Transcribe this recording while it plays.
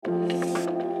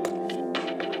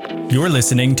You're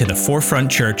listening to the Forefront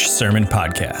Church Sermon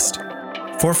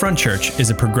Podcast. Forefront Church is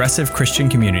a progressive Christian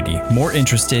community more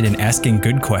interested in asking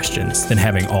good questions than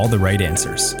having all the right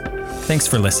answers. Thanks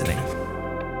for listening.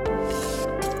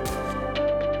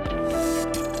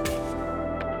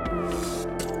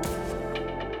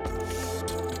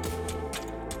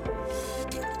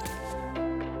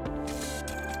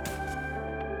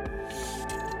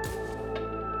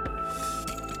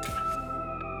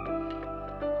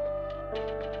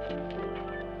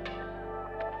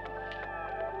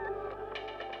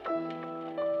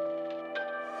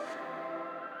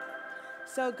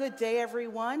 So good day,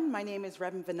 everyone. My name is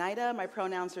Reverend Venida. My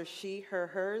pronouns are she, her,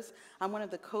 hers. I'm one of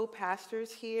the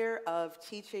co-pastors here of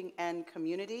Teaching and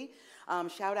Community.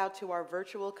 Shout out to our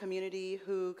virtual community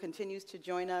who continues to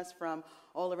join us from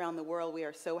all around the world. We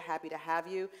are so happy to have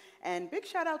you. And big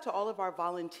shout out to all of our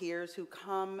volunteers who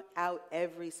come out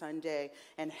every Sunday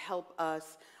and help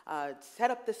us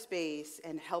set up the space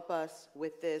and help us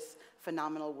with this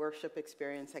phenomenal worship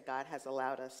experience that God has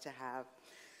allowed us to have.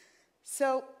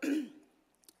 So,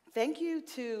 thank you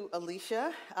to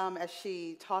Alicia as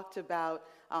she talked about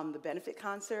the benefit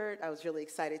concert. I was really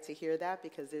excited to hear that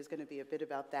because there's going to be a bit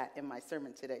about that in my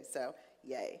sermon today, so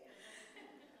yay.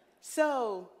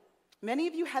 So many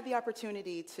of you had the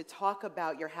opportunity to talk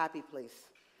about your happy place.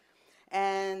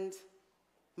 And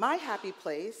my happy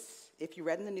place, if you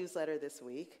read in the newsletter this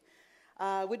week,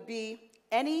 would be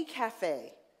any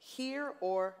cafe, here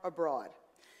or abroad.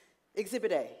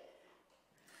 Exhibit A.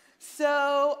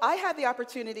 So I had the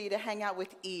opportunity to hang out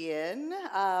with Ian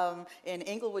in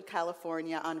Inglewood,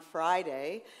 California on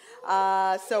Friday.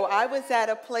 So I was at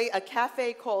a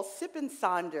cafe called Sip and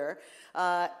Sonder.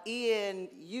 Ian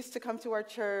used to come to our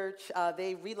church.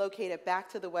 They relocated back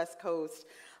to the West Coast.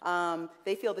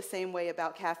 They feel the same way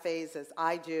about cafes as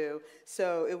I do.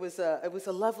 So it was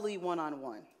a lovely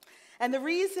one-on-one. And the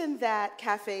reason that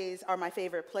cafes are my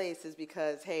favorite place is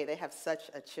because, hey, they have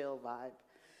such a chill vibe.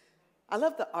 I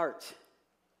love the art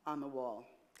on the wall.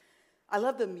 I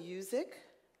love the music.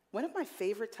 One of my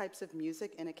favorite types of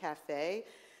music in a cafe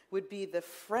would be the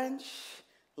French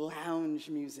lounge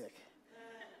music.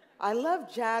 I love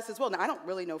jazz as well. Now, I don't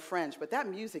really know French, but that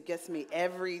music gets me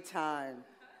every time.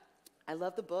 I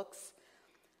love the books.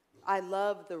 I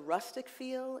love the rustic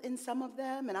feel in some of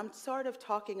them, and I'm sort of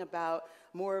talking about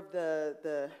more of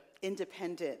the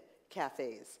independent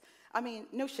cafes. I mean,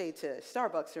 no shade to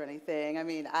Starbucks or anything. I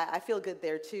mean, I feel good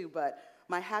there too, but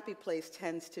my happy place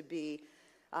tends to be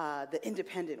the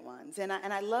independent ones. And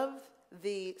I love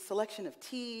the selection of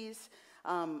teas.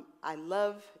 I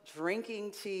love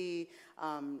drinking tea.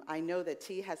 I know that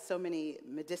tea has so many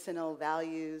medicinal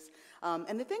values.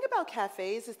 And the thing about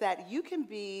cafes is that you can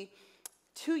be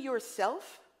to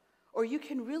yourself, or you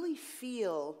can really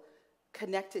feel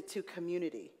connected to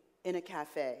community in a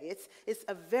cafe. It's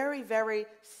a very, very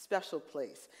special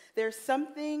place. There's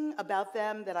something about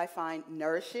them that I find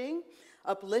nourishing,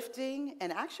 uplifting,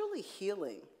 and actually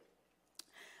healing.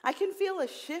 I can feel a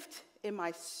shift in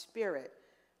my spirit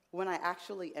when I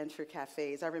actually enter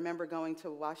cafes. I remember going to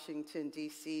Washington,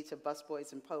 D.C. to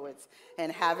Busboys and Poets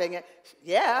and having it,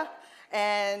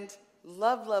 and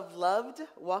loved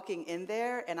walking in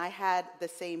there, and I had the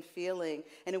same feeling,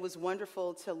 and it was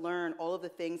wonderful to learn all of the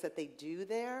things that they do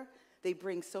there. They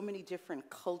bring so many different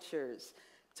cultures,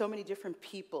 so many different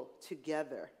people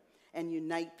together, and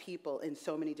unite people in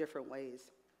so many different ways.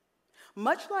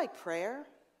 Much like prayer,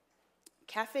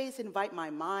 cafes invite my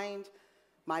mind,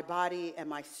 my body, and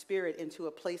my spirit into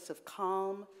a place of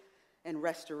calm and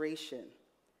restoration.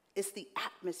 It's the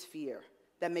atmosphere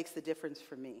that makes the difference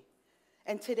for me.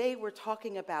 And today we're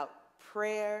talking about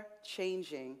prayer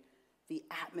changing the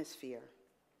atmosphere.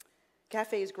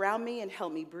 Cafes ground me and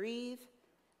help me breathe,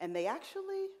 and they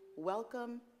actually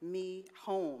welcome me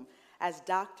home, as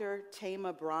Dr.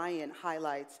 Tama Bryant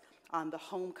highlights on the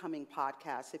Homecoming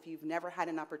podcast. If you've never had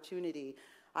an opportunity,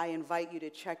 I invite you to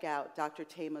check out Dr.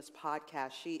 Tama's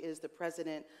podcast. She is the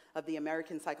president of the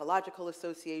American Psychological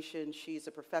Association. She's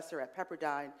a professor at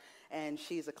Pepperdine, and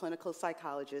she's a clinical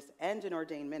psychologist and an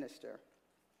ordained minister.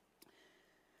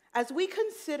 As we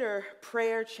consider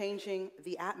prayer changing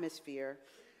the atmosphere,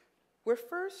 we're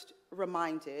first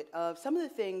reminded of some of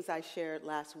the things I shared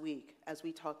last week as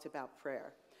we talked about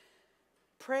prayer.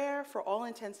 Prayer, for all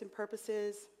intents and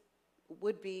purposes,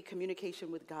 would be communication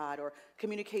with God or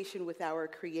communication with our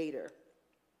Creator.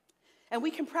 And we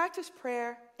can practice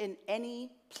prayer in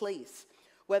any place,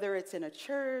 whether it's in a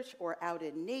church or out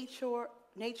in nature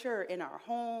or in our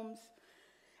homes.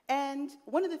 And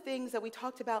one of the things that we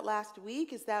talked about last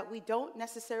week is that we don't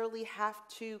necessarily have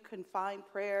to confine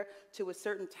prayer to a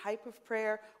certain type of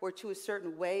prayer or to a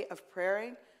certain way of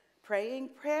praying,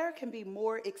 Prayer can be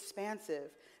more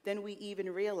expansive than we even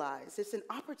realize. It's an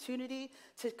opportunity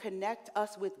to connect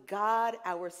us with God,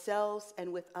 ourselves,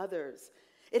 and with others.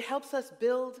 It helps us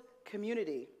build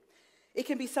community. It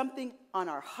can be something on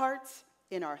our hearts,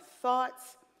 in our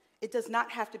thoughts. It does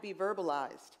not have to be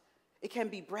verbalized. It can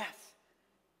be breath.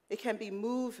 It can be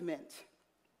movement.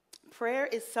 Prayer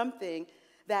is something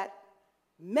that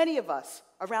many of us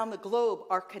around the globe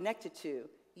are connected to,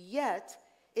 yet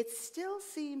it still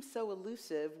seems so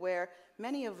elusive where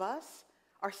many of us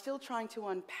are still trying to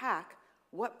unpack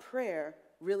what prayer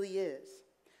really is.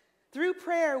 Through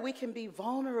prayer, we can be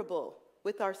vulnerable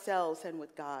with ourselves and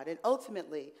with God. And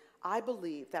ultimately, I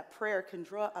believe that prayer can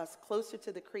draw us closer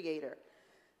to the Creator,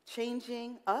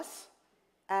 changing us,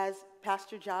 as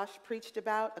Pastor Josh preached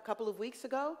about a couple of weeks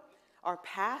ago, our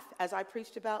path, as I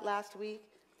preached about last week,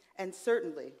 and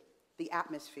certainly the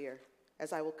atmosphere,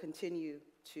 as I will continue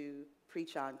to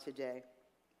preach on today.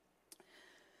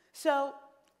 So,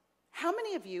 how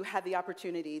many of you had the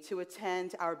opportunity to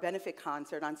attend our benefit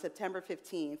concert on September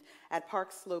 15th at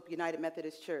Park Slope United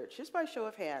Methodist Church? Just by show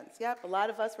of hands. Yep, a lot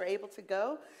of us were able to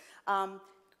go.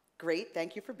 Great,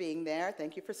 thank you for being there.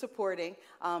 Thank you for supporting.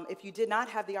 If you did not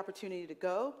have the opportunity to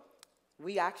go,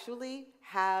 we actually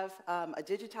have a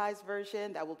digitized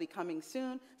version that will be coming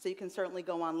soon, so you can certainly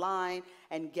go online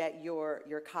and get your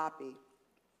copy.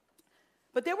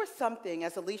 But there was something,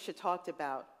 as Alicia talked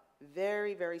about,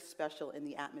 very, very special in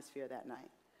the atmosphere that night.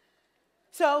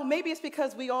 So maybe it's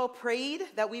because we all prayed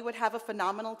that we would have a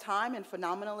phenomenal time and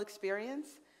phenomenal experience.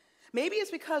 Maybe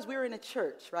it's because we were in a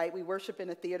church, right? We worship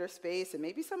in a theater space, and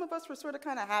maybe some of us were sort of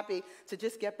kind of happy to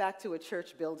just get back to a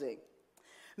church building.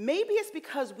 Maybe it's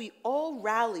because we all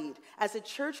rallied as a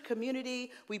church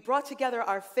community, we brought together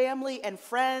our family and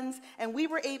friends, and we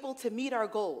were able to meet our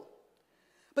goal.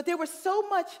 But there was so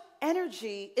much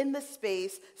energy in the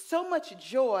space, so much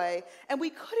joy, and we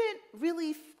couldn't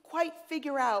really quite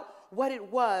figure out what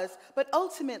it was. But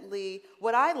ultimately,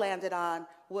 what I landed on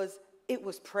was it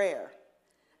was prayer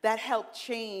that helped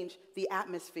change the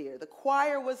atmosphere. The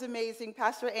choir was amazing.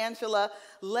 Pastor Angela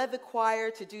led the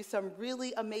choir to do some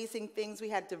really amazing things. We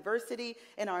had diversity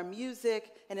in our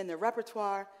music and in the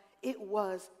repertoire. It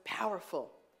was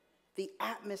powerful. The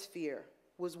atmosphere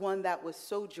was one that was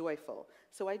so joyful.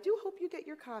 So I do hope you get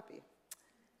your copy.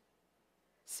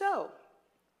 So,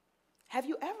 have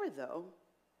you ever, though,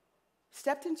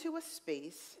 stepped into a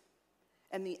space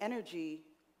and the energy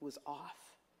was off?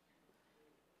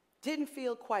 Didn't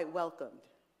feel quite welcomed?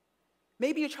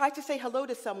 Maybe you tried to say hello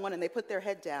to someone and they put their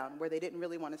head down where they didn't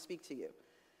really want to speak to you.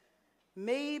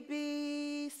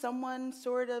 Maybe someone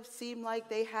sort of seemed like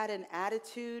they had an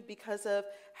attitude because of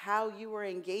how you were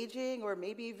engaging, or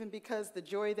maybe even because the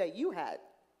joy that you had,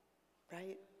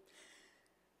 right?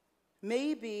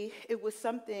 Maybe it was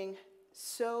something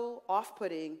so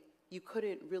off-putting you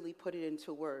couldn't really put it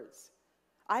into words.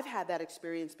 I've had that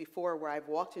experience before where I've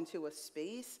walked into a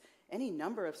space, any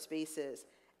number of spaces,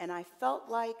 and I felt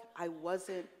like I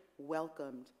wasn't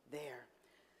welcomed there.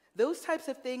 Those types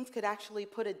of things could actually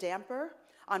put a damper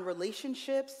on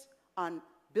relationships, on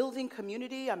building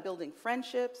community, on building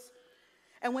friendships.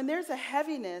 And when there's a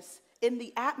heaviness in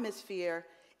the atmosphere,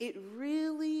 it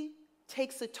really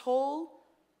takes a toll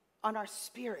on our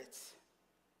spirits.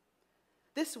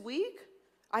 This week,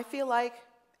 I feel like,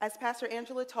 as Pastor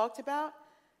Angela talked about,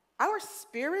 our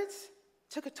spirits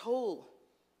took a toll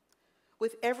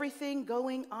with everything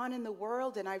going on in the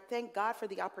world, and I thank God for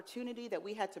the opportunity that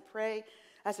we had to pray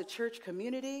as a church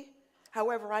community.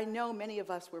 However, I know many of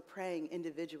us were praying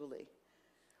individually.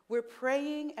 We're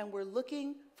praying and we're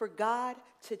looking for God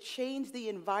to change the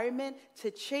environment,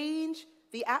 to change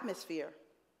the atmosphere.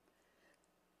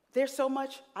 There's so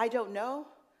much I don't know.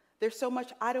 There's so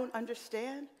much I don't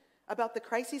understand about the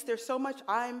crises. There's so much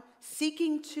I'm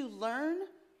seeking to learn.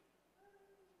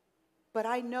 But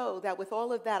I know that with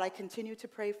all of that, I continue to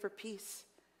pray for peace.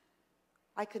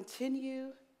 I continue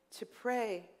to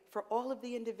pray for all of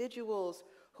the individuals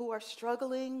who are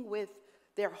struggling with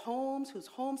their homes, whose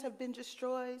homes have been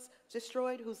destroyed,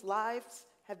 whose lives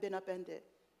have been upended.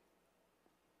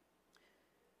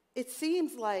 It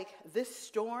seems like this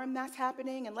storm that's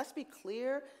happening, and let's be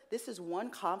clear, this is one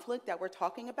conflict that we're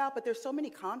talking about, but there's so many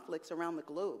conflicts around the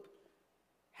globe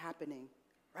happening,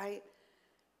 right?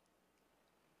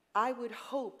 I would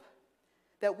hope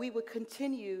that we would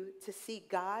continue to seek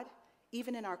God,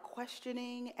 even in our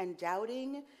questioning and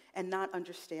doubting and not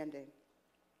understanding.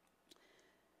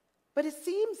 But it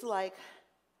seems like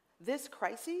this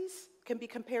crisis can be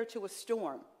compared to a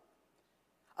storm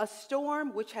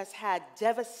which has had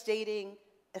devastating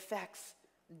effects,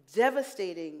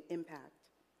 devastating impact.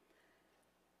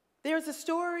 There's a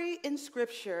story in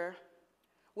Scripture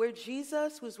where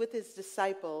Jesus was with his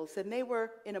disciples and they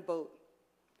were in a boat.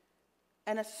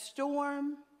 And a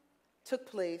storm took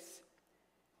place.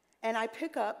 And I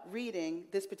pick up reading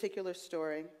this particular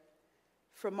story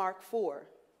from Mark 4,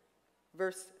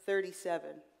 verse 37.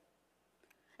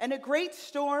 And a great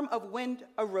storm of wind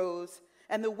arose,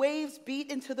 and the waves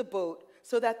beat into the boat,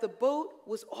 so that the boat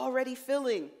was already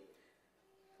filling.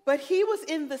 But he was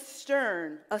in the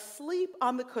stern, asleep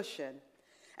on the cushion.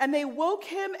 And they woke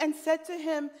him and said to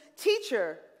him,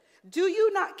 "Teacher, do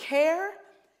you not care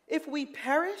if we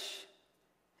perish?"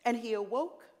 And he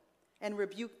awoke and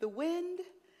rebuked the wind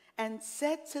and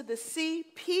said to the sea,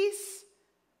 "Peace,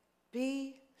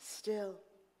 be still."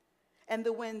 And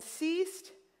the wind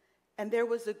ceased, and there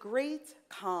was a great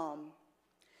calm.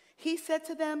 He said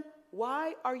to them,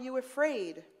 "Why are you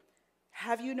afraid?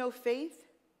 Have you no faith?"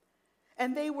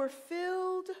 And they were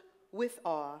filled with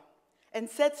awe and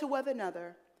said to one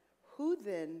another, "Who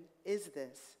then is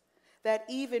this, that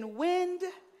even wind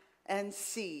and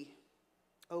sea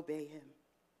obey him?"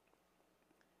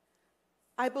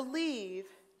 I believe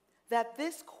that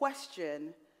this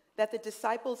question that the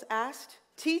disciples asked,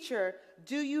 "Teacher,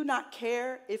 do you not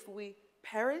care if we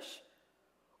perish?"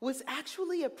 was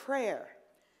actually a prayer.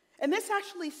 And this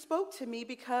actually spoke to me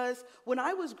because when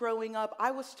I was growing up,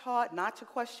 I was taught not to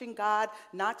question God,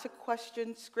 not to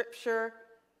question Scripture.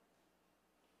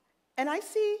 And I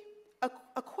see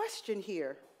a question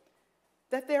here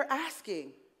that they're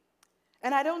asking.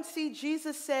 And I don't see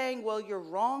Jesus saying, "Well, you're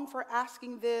wrong for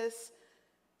asking this.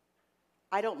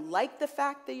 I don't like the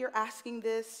fact that you're asking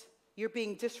this. You're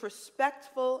being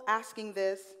disrespectful asking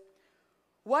this."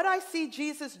 What I see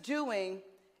Jesus doing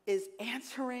is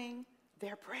answering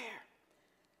their prayer.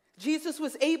 Jesus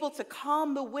was able to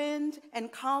calm the wind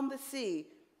and calm the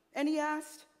sea. And he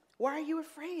asked, "Why are you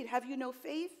afraid? Have you no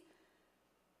faith?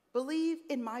 Believe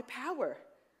in my power.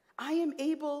 I am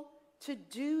able to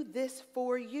do this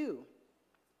for you."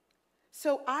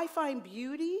 So I find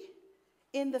beauty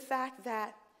in the fact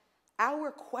that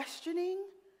our questioning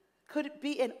could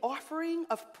be an offering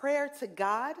of prayer to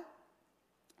God,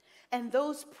 and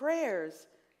those prayers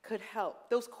could help.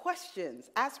 Those questions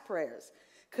as prayers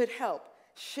could help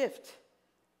shift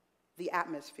the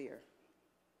atmosphere.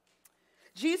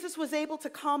 Jesus was able to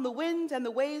calm the wind and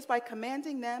the waves by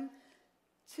commanding them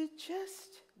to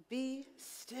just be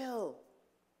still.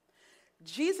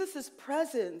 Jesus'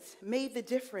 presence made the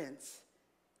difference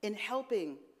in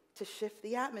helping to shift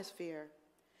the atmosphere.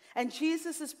 And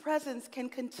Jesus' presence can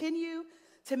continue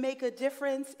to make a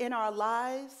difference in our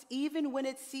lives, even when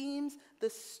it seems the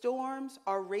storms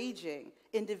are raging,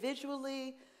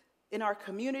 individually, in our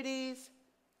communities,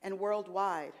 and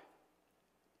worldwide.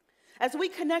 As we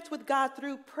connect with God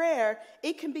through prayer,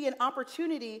 it can be an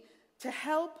opportunity to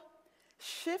help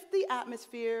shift the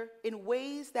atmosphere in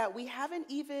ways that we haven't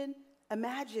even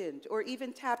imagined or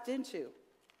even tapped into.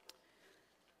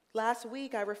 Last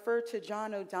week, I referred to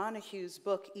John O'Donohue's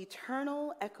book,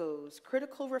 Eternal Echoes,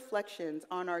 Critical Reflections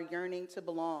on Our Yearning to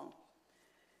Belong.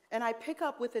 And I pick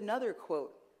up with another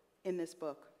quote in this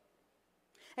book.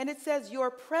 And it says, "Your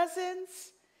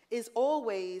presence is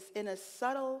always in a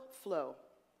subtle flow.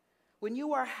 When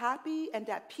you are happy and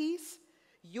at peace,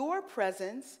 your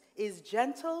presence is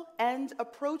gentle and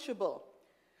approachable.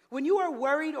 When you are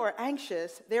worried or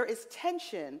anxious, there is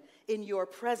tension in your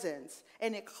presence,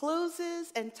 and it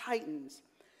closes and tightens.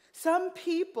 Some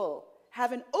people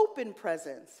have an open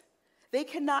presence. They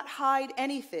cannot hide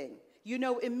anything. You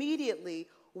know immediately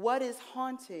what is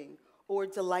haunting or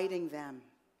delighting them."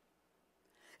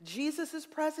 Jesus'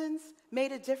 presence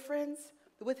made a difference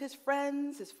with his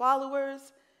friends, his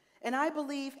followers, and I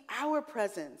believe our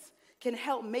presence can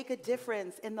help make a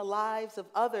difference in the lives of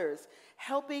others,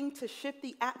 helping to shift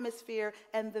the atmosphere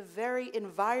and the very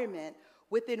environment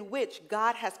within which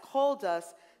God has called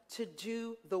us to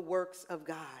do the works of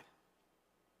God.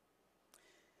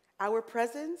 Our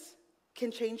presence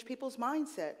can change people's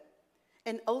mindset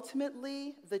and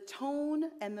ultimately the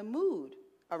tone and the mood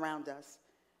around us.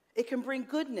 It can bring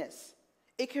goodness.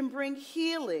 It can bring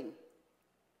healing.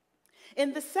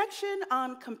 In the section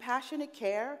on compassionate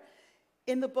care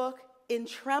in the book, In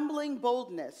Trembling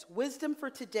Boldness, Wisdom for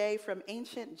Today from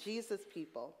Ancient Jesus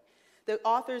People, the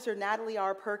authors are Natalie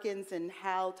R. Perkins and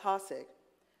Hal Taussig.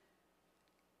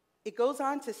 It goes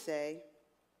on to say,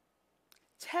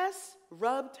 Tess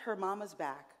rubbed her mama's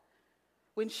back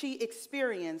when she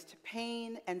experienced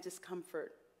pain and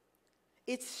discomfort.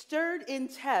 It stirred in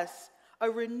Tess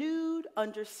a renewed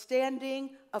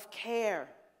understanding of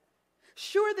care.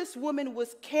 Sure, this woman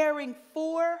was caring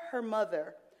for her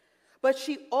mother, but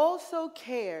she also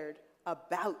cared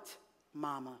about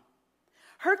Mama.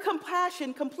 Her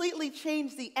compassion completely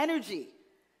changed the energy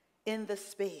in the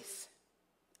space.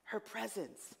 Her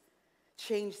presence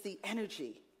changed the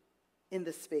energy in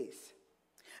the space.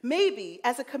 Maybe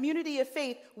as a community of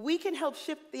faith, we can help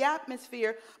shift the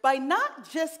atmosphere by not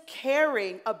just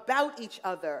caring about each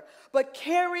other, but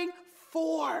caring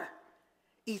for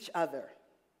each other.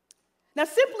 Now,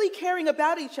 simply caring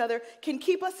about each other can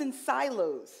keep us in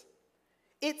silos.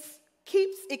 It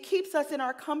keeps us in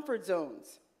our comfort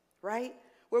zones, right?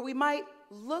 Where we might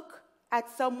look at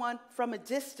someone from a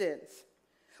distance.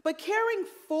 But caring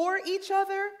for each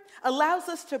other allows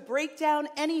us to break down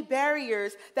any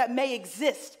barriers that may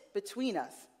exist between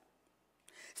us.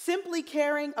 Simply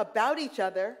caring about each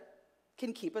other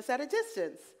can keep us at a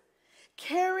distance.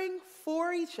 Caring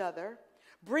for each other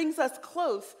brings us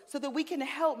close so that we can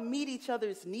help meet each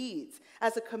other's needs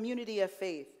as a community of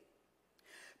faith.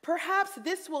 Perhaps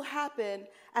this will happen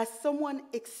as someone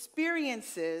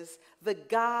experiences the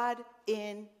God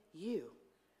in you,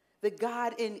 the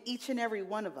God in each and every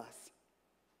one of us.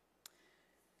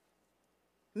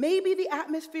 Maybe the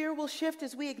atmosphere will shift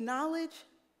as we acknowledge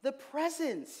the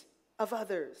presence of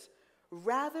others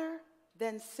rather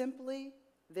than simply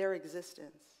their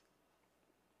existence.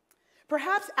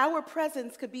 Perhaps our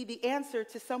presence could be the answer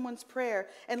to someone's prayer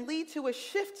and lead to a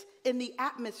shift in the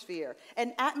atmosphere,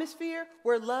 an atmosphere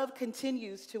where love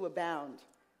continues to abound.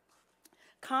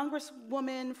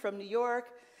 Congresswoman from New York,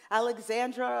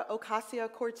 Alexandra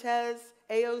Ocasio-Cortez,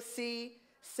 AOC,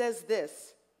 says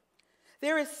this: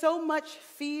 "There is so much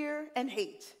fear and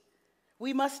hate.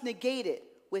 We must negate it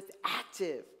with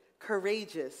active,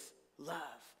 courageous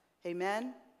love."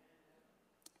 Amen?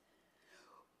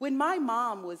 When my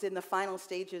mom was in the final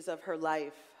stages of her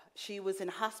life, she was in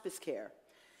hospice care.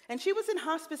 And she was in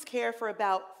hospice care for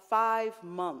about 5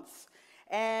 months.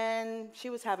 And she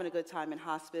was having a good time in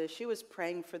hospice. She was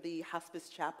praying for the hospice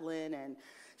chaplain and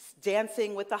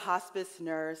dancing with the hospice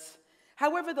nurse.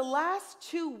 However, the last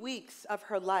 2 weeks of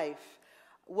her life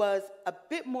was a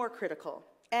bit more critical.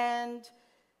 And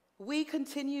we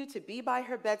continued to be by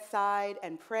her bedside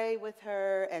and pray with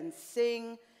her and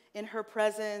sing in her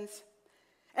presence.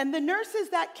 And the nurses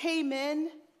that came in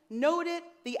noted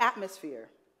the atmosphere.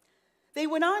 They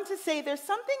went on to say, "There's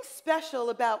something special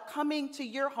about coming to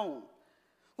your home.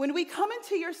 When we come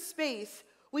into your space,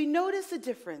 we notice a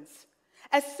difference.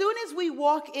 As soon as we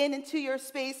walk into your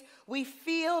space, we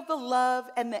feel the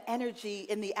love and the energy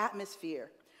in the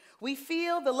atmosphere. We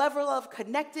feel the level of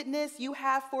connectedness you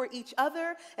have for each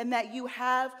other and that you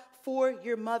have for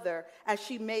your mother as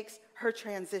she makes her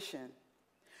transition.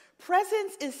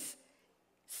 Presence is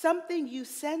something you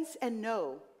sense and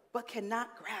know, but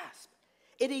cannot grasp.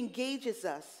 It engages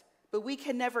us, but we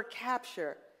can never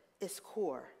capture its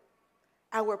core.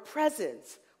 Our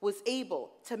presence was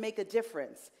able to make a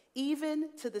difference,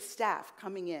 even to the staff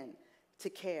coming in to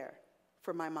care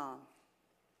for my mom.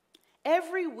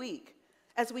 Every week,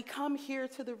 as we come here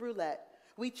to the Roulette,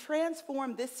 we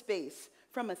transform this space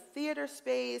from a theater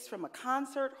space, from a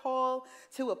concert hall,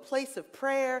 to a place of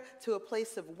prayer, to a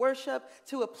place of worship,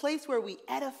 to a place where we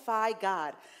edify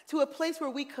God, to a place where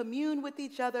we commune with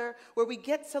each other, where we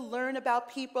get to learn about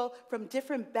people from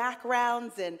different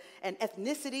backgrounds and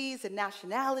ethnicities and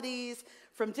nationalities,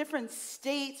 from different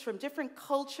states, from different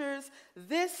cultures.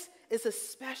 This is a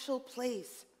special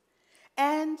place.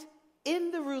 And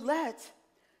in the Roulette,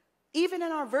 even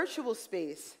in our virtual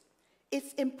space,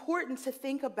 it's important to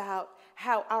think about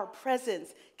how our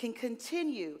presence can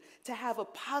continue to have a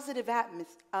positive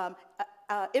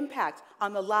impact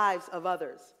on the lives of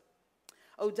others.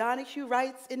 O'Donoghue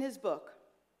writes in his book,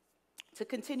 to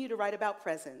continue to write about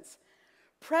presence,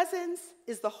 "Presence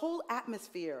is the whole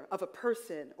atmosphere of a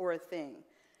person or a thing.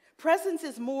 Presence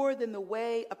is more than the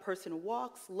way a person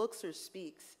walks, looks, or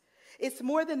speaks. It's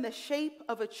more than the shape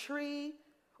of a tree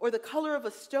or the color of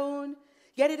a stone,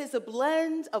 yet it is a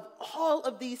blend of all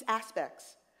of these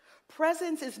aspects.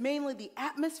 Presence is mainly the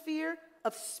atmosphere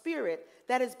of spirit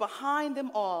that is behind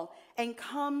them all and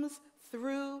comes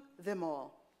through them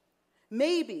all.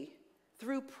 Maybe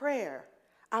through prayer,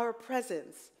 our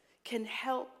presence can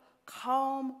help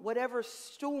calm whatever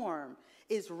storm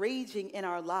is raging in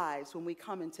our lives when we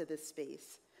come into this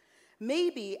space.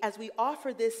 Maybe as we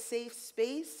offer this safe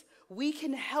space, we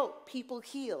can help people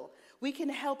heal. We can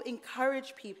help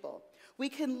encourage people. We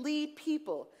can lead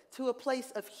people to a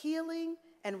place of healing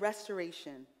and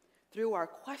restoration through our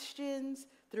questions,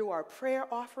 through our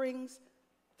prayer offerings,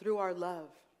 through our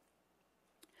love.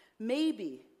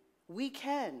 Maybe we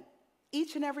can,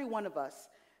 each and every one of us,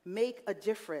 make a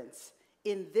difference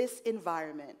in this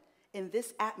environment, in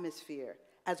this atmosphere,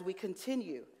 as we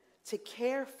continue to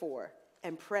care for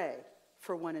and pray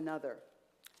for one another.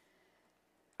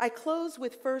 I close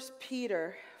with 1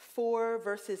 Peter 4,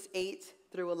 verses 8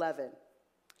 through 11.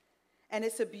 And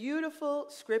it's a beautiful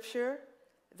scripture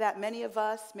that many of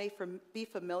us may be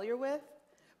familiar with,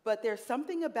 but there's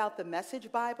something about the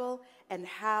Message Bible and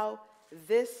how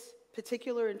this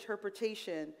particular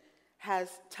interpretation has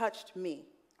touched me.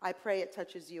 I pray it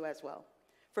touches you as well.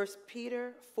 1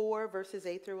 Peter 4, verses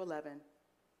 8 through 11.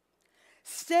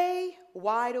 Stay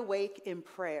wide awake in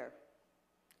prayer.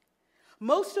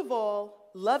 Most of all,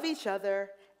 love each other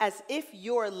as if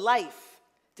your life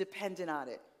depended on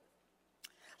it.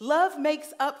 Love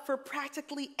makes up for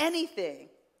practically anything.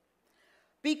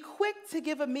 Be quick to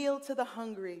give a meal to the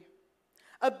hungry,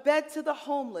 a bed to the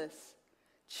homeless,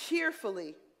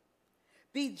 cheerfully.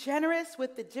 Be generous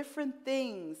with the different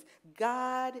things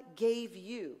God gave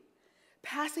you,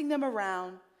 passing them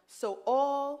around so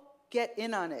all get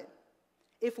in on it.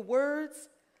 If words,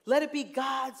 let it be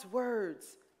God's words.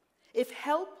 If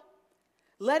help,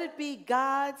 let it be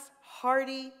God's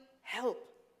hearty help.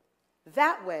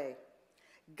 That way,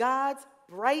 God's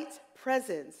bright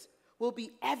presence will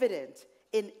be evident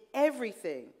in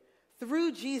everything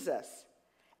through Jesus,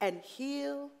 and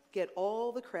he'll get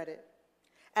all the credit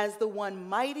as the one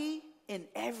mighty in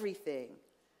everything.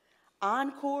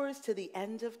 Encores to the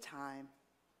end of time.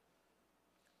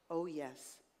 Oh,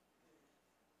 yes.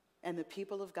 And the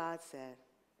people of God said,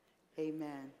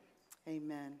 amen,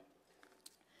 amen.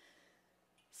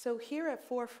 So here at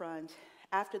Forefront,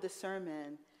 after the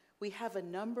sermon, we have a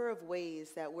number of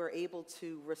ways that we're able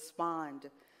to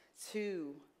respond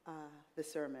to the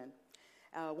sermon.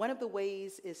 One of the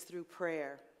ways is through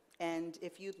prayer. And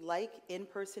if you'd like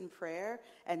in-person prayer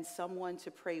and someone to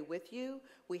pray with you,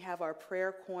 we have our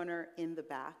prayer corner in the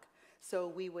back. So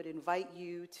we would invite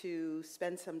you to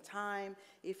spend some time,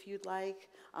 if you'd like,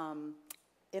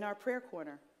 in our prayer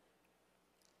corner.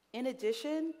 In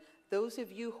addition, those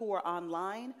of you who are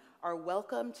online are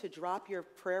welcome to drop your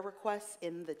prayer requests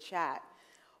in the chat.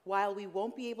 While we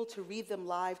won't be able to read them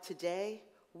live today,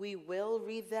 we will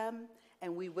read them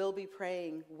and we will be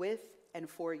praying with and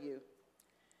for you.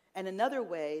 And another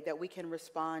way that we can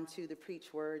respond to the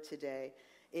preached word today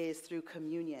is through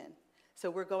communion. So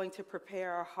we're going to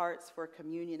prepare our hearts for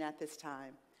communion at this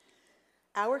time.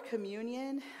 Our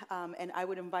communion, and I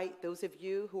would invite those of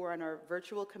you who are in our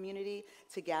virtual community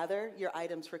to gather your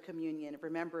items for communion.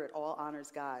 Remember, it all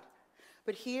honors God.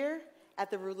 But here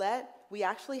at the roulette, we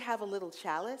actually have a little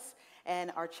chalice,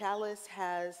 and our chalice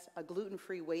has a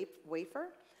gluten-free wafer,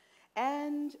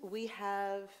 and we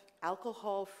have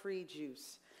alcohol-free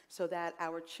juice so that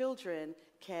our children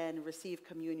can receive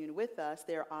communion with us.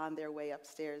 They're on their way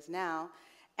upstairs now,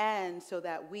 and so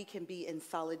that we can be in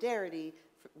solidarity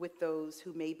with those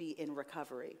who may be in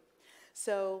recovery.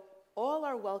 So all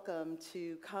are welcome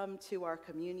to come to our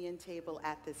communion table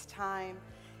at this time.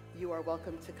 You are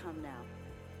welcome to come now.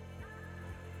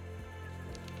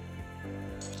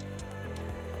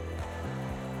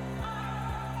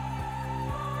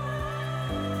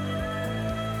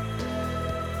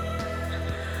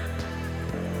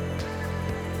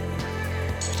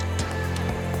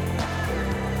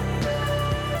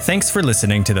 Thanks for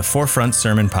listening to the Forefront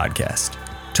Sermon Podcast.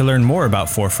 To learn more about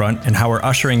Forefront and how we're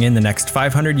ushering in the next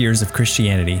 500 years of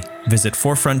Christianity, visit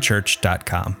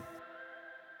forefrontchurch.com.